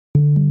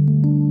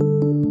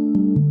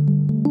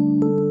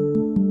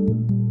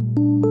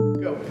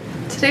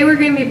Today we're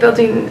going to be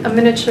building a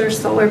miniature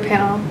solar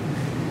panel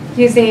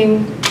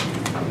using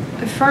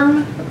a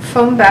firm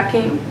foam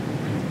backing,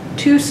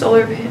 two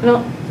solar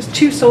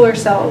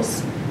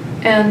cells,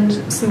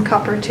 and some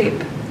copper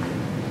tape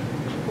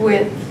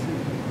with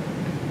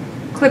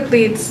clip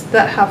leads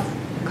that have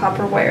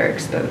copper wire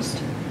exposed.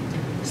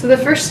 So the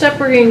first step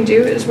we're going to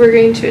do is we're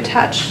going to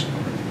attach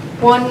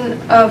one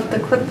of the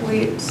clip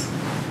leads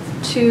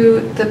to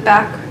the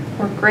back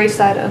or gray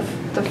side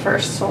of the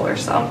first solar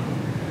cell.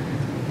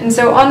 And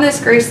so on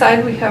this gray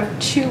side we have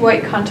two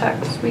white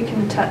contacts. We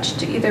can attach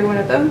to either one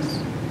of those.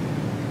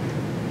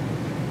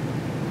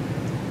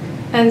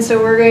 And so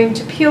we're going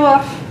to peel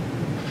off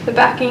the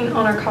backing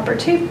on our copper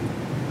tape,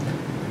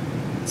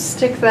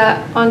 stick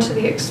that onto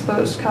the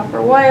exposed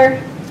copper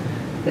wire.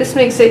 This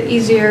makes it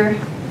easier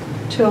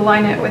to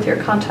align it with your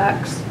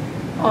contacts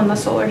on the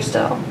solar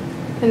cell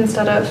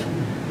instead of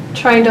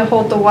trying to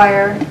hold the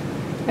wire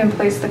and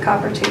place the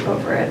copper tape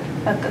over it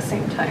at the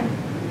same time.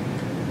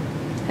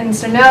 And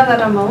so now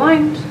that I'm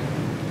aligned,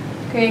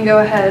 I'm going to go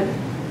ahead,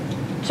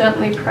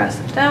 gently press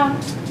it down,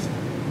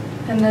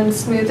 and then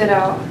smooth it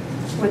out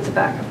with the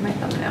back of my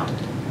thumbnail.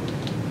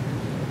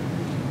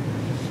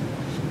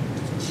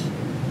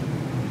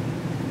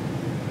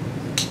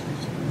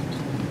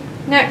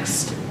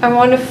 Next, I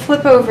want to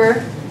flip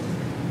over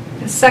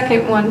the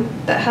second one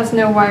that has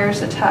no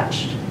wires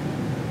attached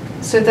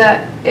so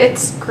that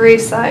its gray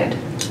side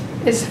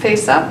is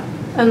face up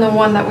and the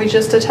one that we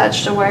just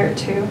attached a wire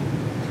to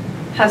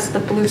has the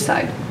blue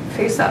side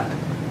face up.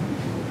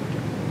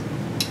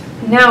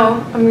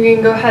 Now I'm going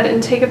to go ahead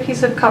and take a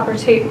piece of copper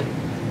tape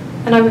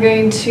and I'm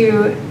going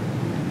to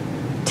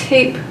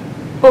tape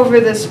over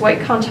this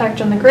white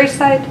contact on the gray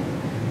side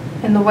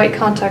and the white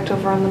contact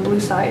over on the blue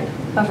side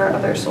of our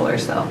other solar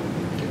cell.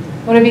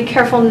 I want to be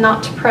careful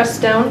not to press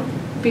down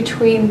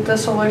between the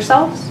solar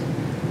cells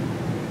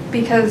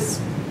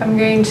because I'm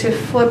going to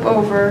flip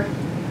over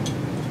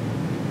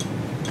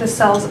the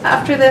cells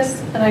after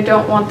this and I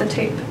don't want the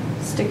tape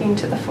sticking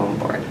to the foam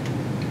board.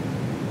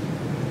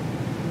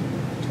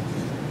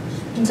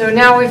 And so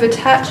now we've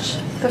attached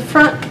the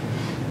front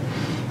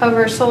of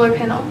our solar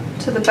panel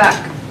to the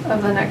back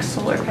of the next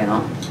solar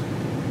panel.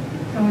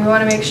 And we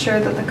want to make sure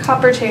that the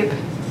copper tape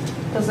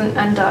doesn't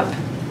end up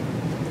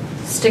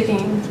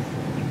sticking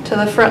to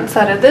the front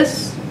side of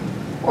this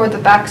or the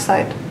back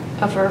side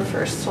of our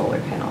first solar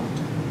panel.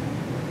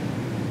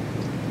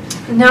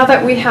 Now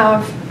that we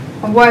have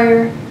a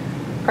wire,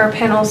 our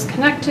panels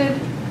connected,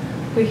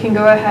 we can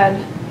go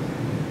ahead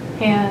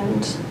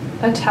and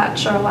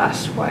attach our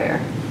last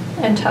wire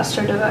and test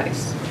our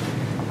device.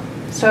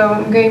 So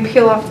I'm going to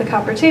peel off the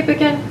copper tape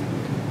again,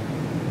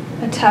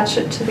 attach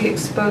it to the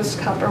exposed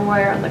copper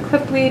wire on the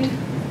clip lead,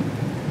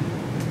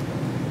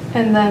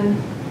 and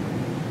then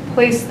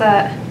place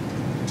that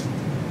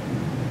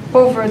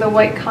over the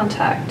white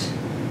contact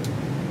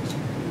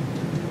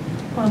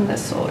on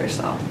this solar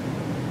cell.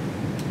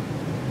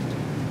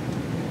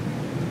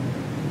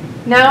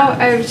 Now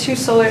I have two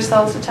solar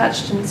cells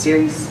attached in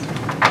series,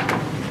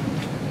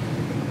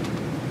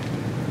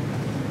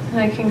 and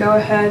I can go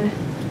ahead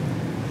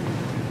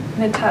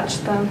and attach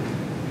them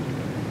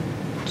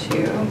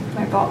to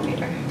my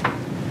voltmeter.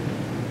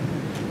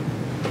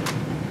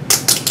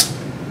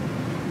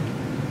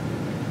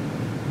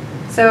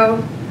 So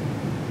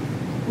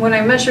when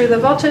I measure the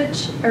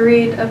voltage, I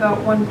read about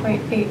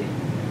 1.8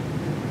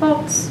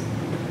 volts.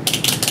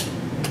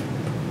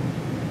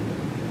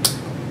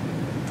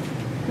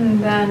 And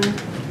then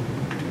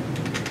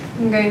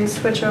I'm going to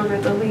switch over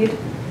the lead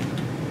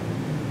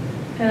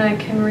and I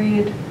can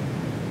read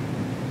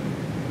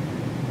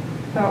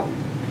about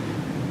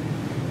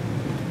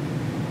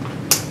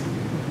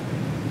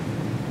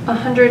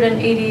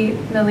 180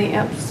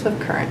 milliamps of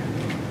current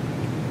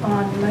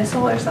on my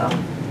solar cell.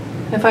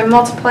 If I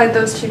multiplied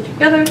those two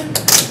together,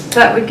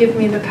 that would give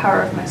me the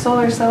power of my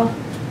solar cell.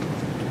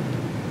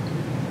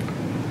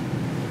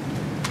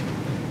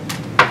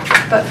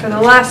 But for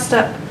the last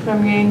step, what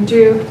I'm going to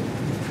do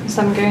is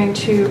I'm going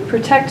to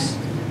protect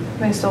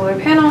my solar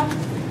panel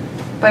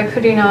by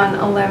putting on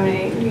a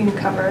laminating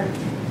cover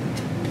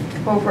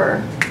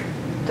over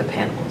the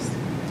panels.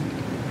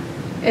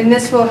 And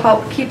this will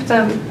help keep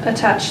them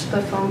attached to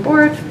the foam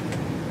board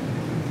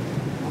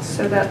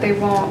so that they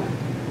won't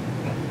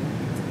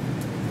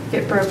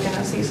get broken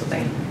as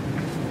easily.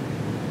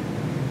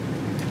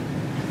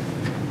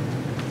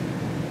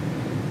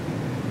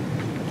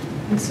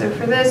 And so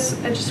for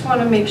this, I just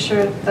want to make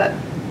sure that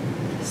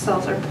the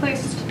cells are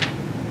placed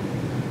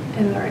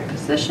in the right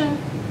position.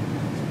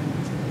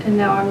 And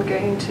now I'm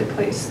going to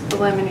place the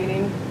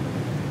laminating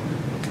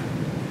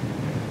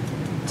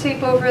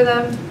tape over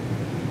them.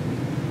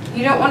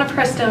 You don't want to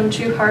press down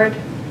too hard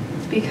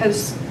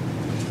because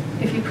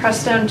if you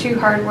press down too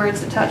hard where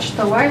it's attached to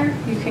the wire,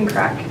 you can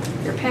crack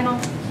your panel.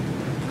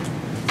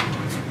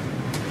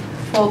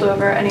 Fold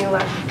over any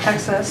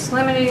excess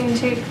laminating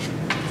tape,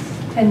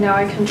 and now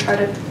I can try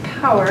to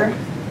power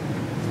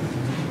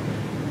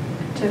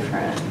a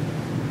different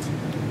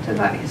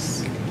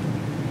device.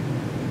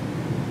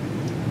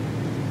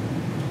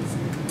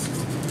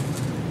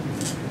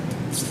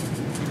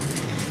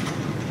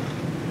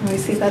 And we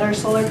see that our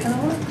solar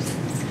panel works.